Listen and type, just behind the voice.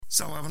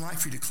So I would like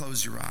for you to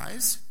close your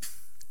eyes,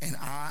 and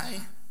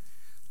I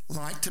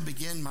like to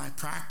begin my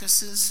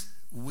practices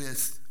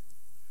with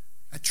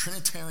a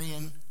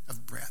Trinitarian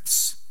of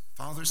breaths.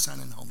 Father, Son,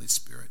 and Holy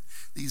Spirit.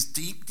 These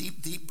deep,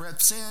 deep, deep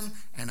breaths in,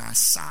 and I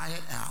sigh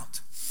it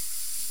out.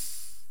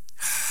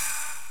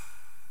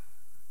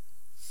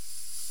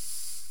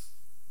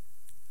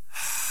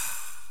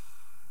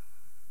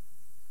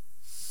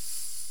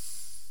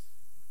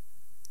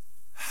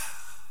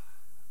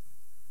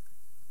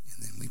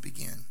 And then we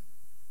begin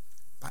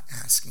by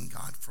asking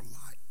God for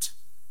light.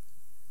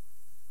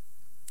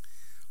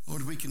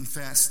 Lord, we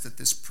confess that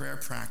this prayer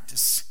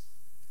practice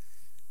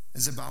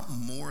is about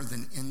more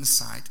than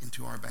insight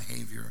into our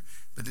behavior,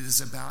 but it is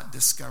about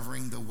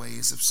discovering the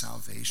ways of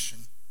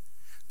salvation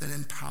that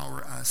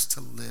empower us to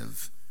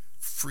live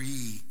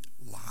free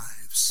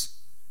lives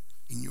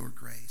in your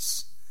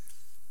grace.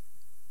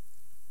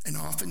 And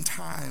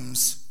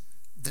oftentimes,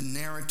 the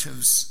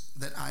narratives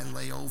that I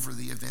lay over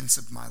the events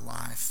of my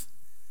life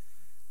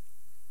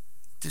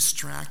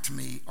distract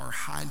me or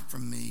hide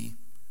from me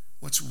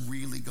what's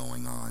really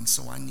going on.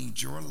 So I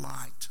need your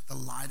light, the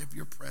light of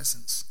your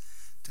presence,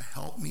 to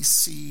help me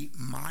see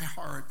my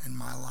heart and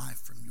my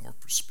life from your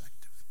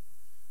perspective.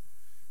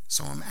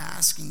 So I'm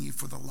asking you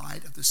for the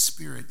light of the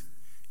Spirit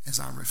as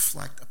I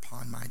reflect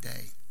upon my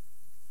day.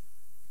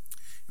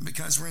 And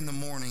because we're in the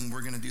morning,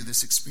 we're going to do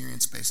this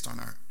experience based on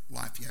our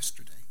life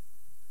yesterday.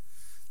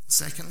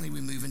 Secondly,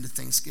 we move into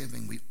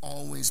Thanksgiving. We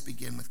always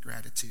begin with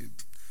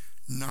gratitude,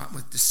 not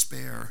with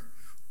despair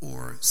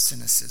or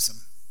cynicism.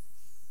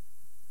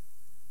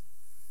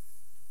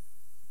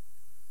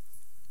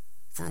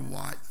 For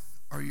what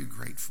are you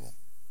grateful?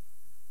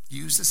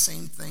 Use the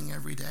same thing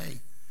every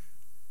day.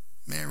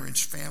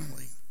 Marriage,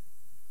 family,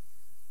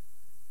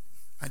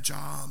 a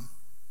job,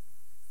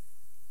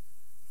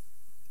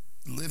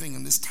 living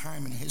in this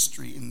time in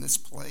history, in this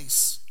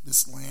place,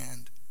 this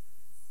land.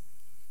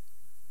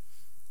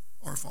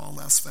 Or if all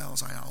else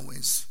fails, I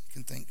always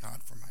can thank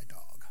God for my dog.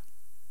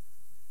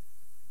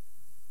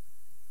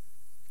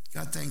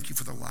 God, thank you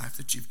for the life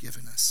that you've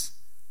given us.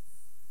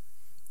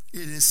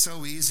 It is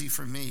so easy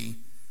for me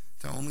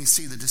to only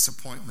see the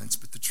disappointments,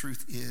 but the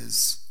truth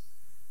is,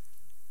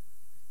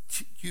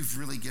 you've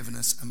really given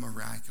us a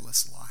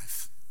miraculous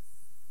life.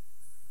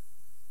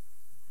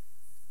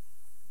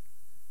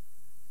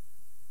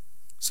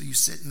 So you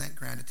sit in that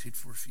gratitude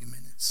for a few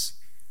minutes,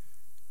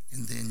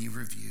 and then you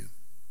review.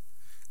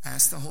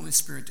 Ask the Holy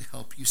Spirit to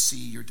help you see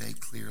your day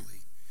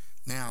clearly.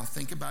 Now,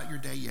 think about your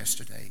day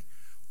yesterday.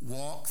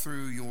 Walk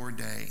through your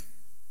day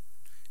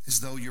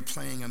as though you're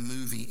playing a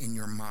movie in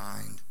your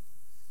mind.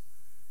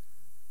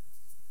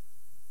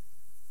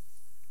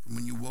 From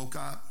when you woke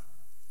up,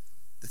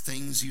 the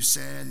things you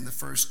said in the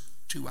first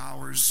 2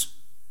 hours,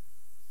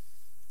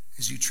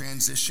 as you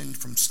transitioned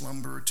from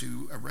slumber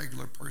to a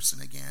regular person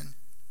again.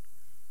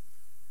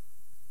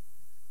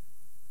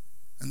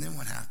 And then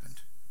what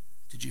happened?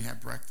 Did you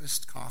have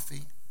breakfast,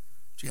 coffee?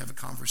 Did you have a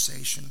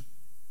conversation?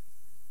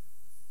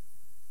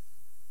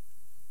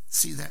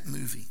 See that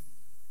movie.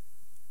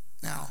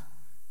 Now,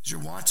 as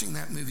you're watching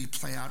that movie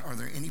play out, are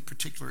there any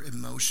particular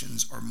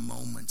emotions or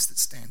moments that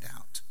stand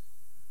out?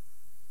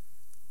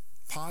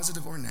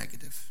 Positive or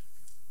negative?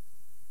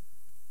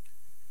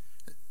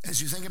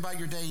 As you think about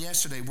your day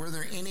yesterday, were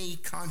there any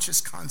conscious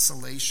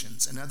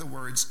consolations? In other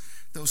words,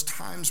 those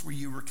times where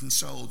you were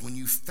consoled, when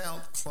you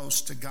felt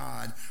close to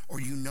God or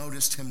you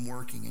noticed him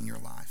working in your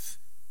life?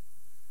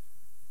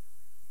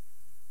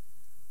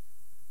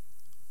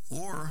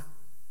 Or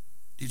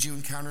did you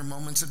encounter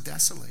moments of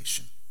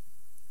desolation?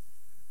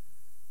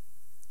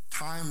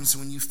 Times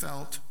when you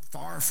felt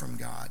far from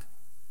God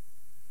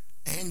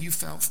and you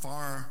felt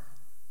far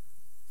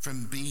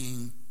from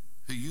being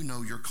who you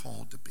know you're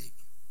called to be.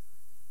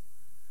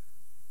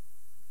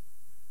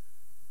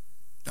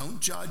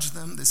 Don't judge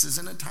them. This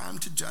isn't a time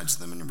to judge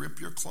them and rip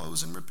your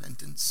clothes in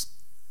repentance.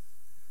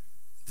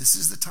 This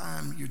is the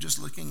time you're just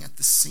looking at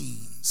the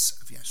scenes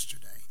of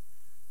yesterday.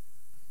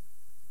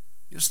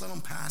 You just let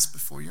them pass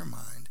before your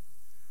mind,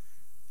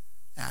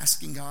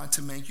 asking God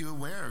to make you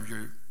aware of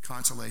your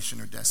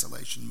consolation or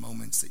desolation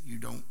moments that you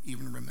don't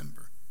even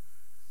remember.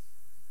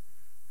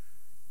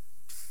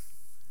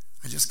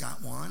 I just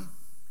got one.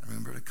 I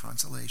remembered a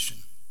consolation.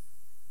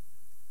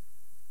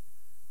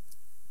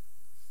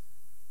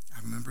 I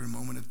remember a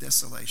moment of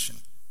desolation.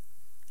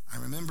 I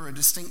remember a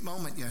distinct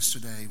moment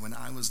yesterday when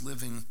I was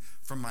living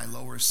from my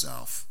lower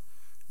self,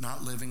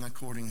 not living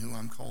according to who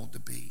I'm called to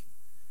be.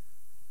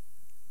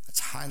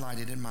 That's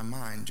highlighted in my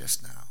mind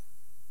just now.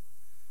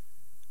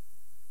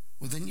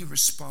 Well, then you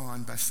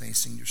respond by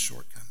facing your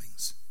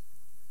shortcomings.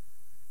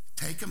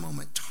 Take a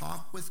moment,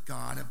 talk with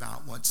God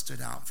about what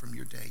stood out from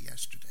your day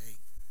yesterday.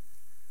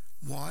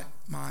 What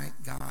might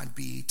God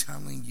be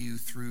telling you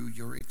through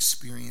your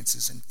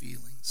experiences and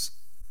feelings?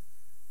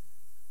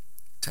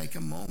 Take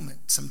a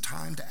moment, some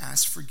time to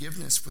ask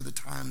forgiveness for the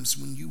times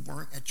when you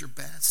weren't at your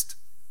best.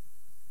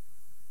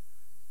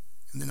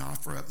 And then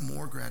offer up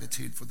more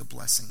gratitude for the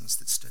blessings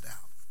that stood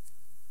out.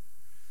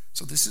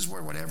 So this is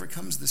where whatever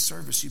comes to the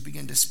service, you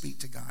begin to speak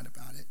to God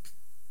about it.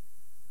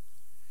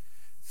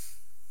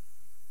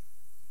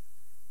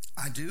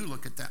 I do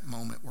look at that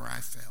moment where I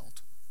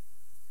failed.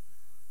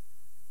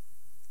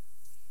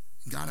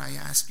 God, I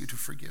ask you to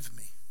forgive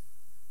me.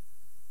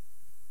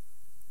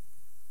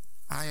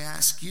 I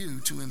ask you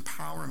to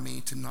empower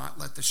me to not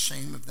let the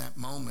shame of that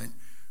moment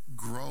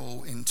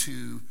grow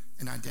into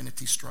an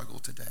identity struggle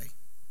today.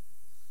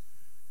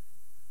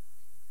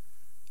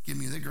 Give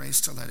me the grace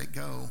to let it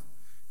go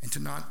and to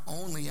not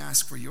only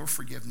ask for your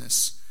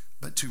forgiveness,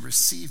 but to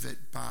receive it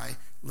by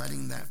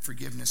letting that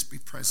forgiveness be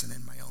present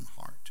in my own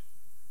heart.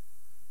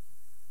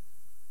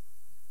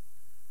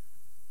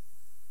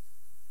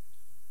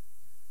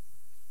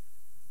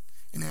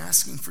 In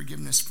asking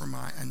forgiveness for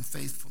my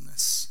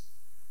unfaithfulness,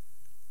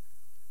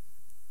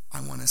 I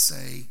want to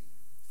say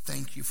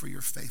thank you for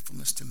your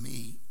faithfulness to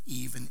me,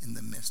 even in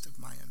the midst of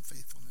my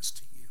unfaithfulness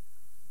to you.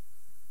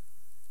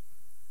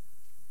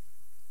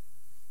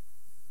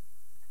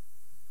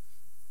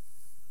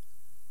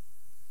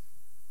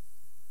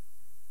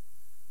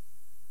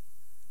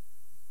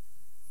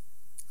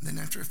 And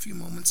then after a few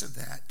moments of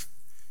that,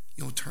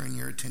 you'll turn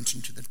your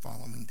attention to the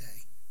following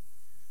day.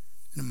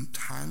 In a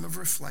time of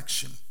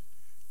reflection,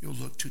 you'll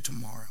look to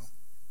tomorrow.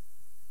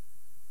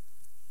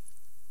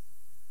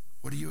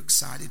 What are you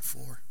excited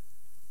for?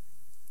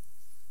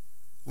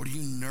 What are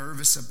you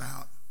nervous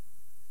about?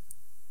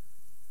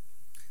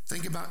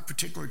 Think about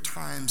particular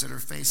times that are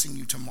facing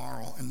you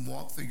tomorrow and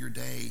walk through your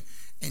day,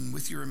 and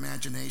with your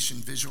imagination,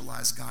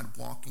 visualize God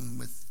walking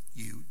with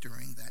you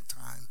during that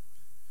time.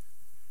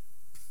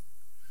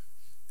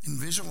 And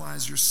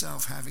visualize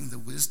yourself having the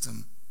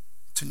wisdom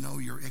to know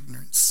your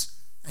ignorance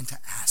and to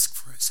ask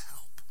for his help.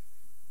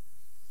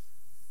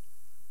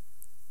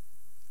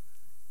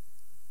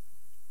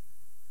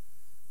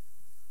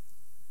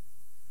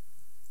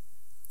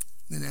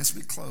 Then as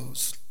we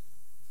close,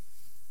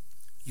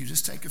 you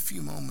just take a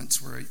few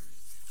moments where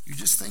you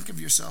just think of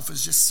yourself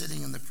as just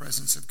sitting in the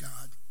presence of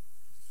God,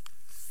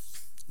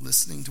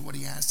 listening to what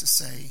he has to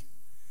say,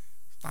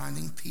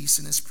 finding peace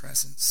in his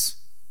presence.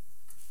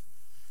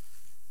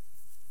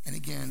 And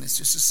again, it's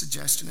just a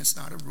suggestion, it's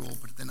not a rule,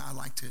 but then I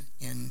like to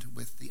end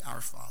with the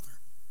Our Father.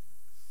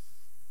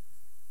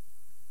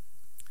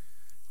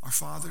 Our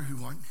Father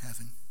who art in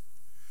heaven,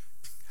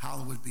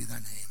 hallowed be thy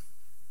name.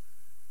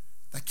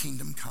 Thy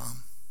kingdom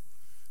come.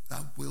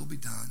 Thy will be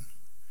done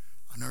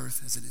on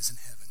earth as it is in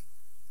heaven.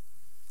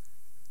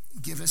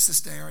 Give us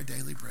this day our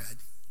daily bread,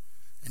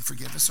 and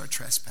forgive us our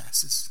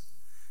trespasses,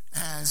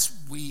 as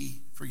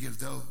we forgive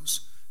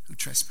those who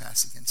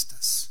trespass against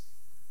us.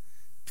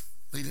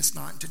 Lead us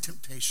not into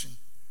temptation,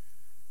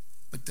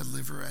 but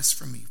deliver us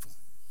from evil.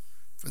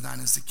 For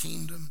thine is the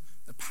kingdom,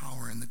 the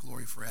power, and the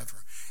glory forever.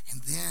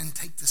 And then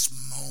take this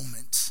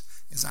moment,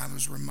 as I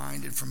was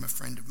reminded from a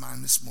friend of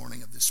mine this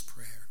morning of this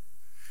prayer.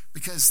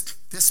 Because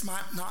this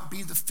might not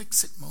be the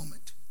fix-it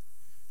moment.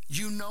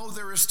 You know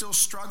there are still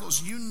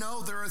struggles. You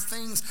know there are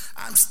things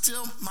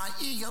my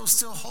ego's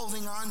still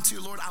holding on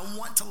to. Lord, I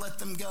want to let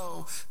them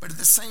go. But at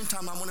the same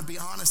time, I want to be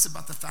honest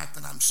about the fact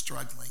that I'm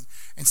struggling.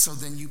 And so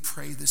then you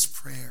pray this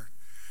prayer.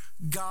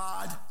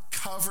 God,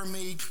 cover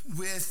me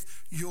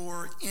with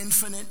your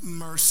infinite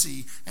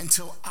mercy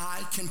until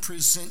I can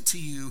present to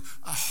you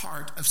a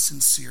heart of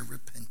sincere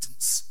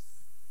repentance.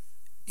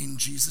 In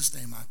Jesus'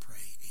 name I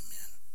pray.